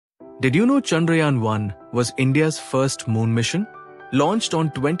Did you know Chandrayaan-1 was India's first moon mission? Launched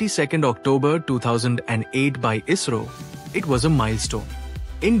on 22nd October 2008 by ISRO, it was a milestone.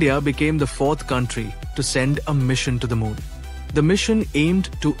 India became the fourth country to send a mission to the moon. The mission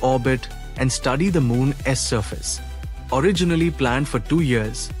aimed to orbit and study the moon's surface. Originally planned for 2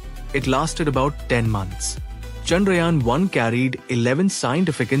 years, it lasted about 10 months. Chandrayaan-1 carried 11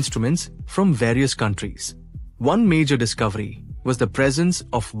 scientific instruments from various countries. One major discovery was the presence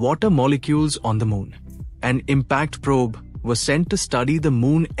of water molecules on the moon. An impact probe was sent to study the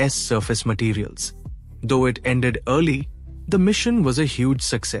moon's surface materials. Though it ended early, the mission was a huge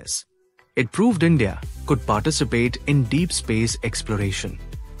success. It proved India could participate in deep space exploration.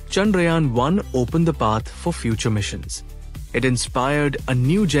 Chandrayaan-1 opened the path for future missions. It inspired a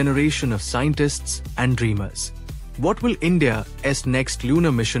new generation of scientists and dreamers. What will India's next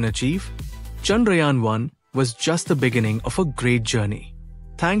lunar mission achieve? Chandrayaan-1 was just the beginning of a great journey.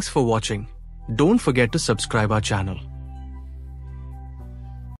 Thanks for watching. Don't forget to subscribe our channel.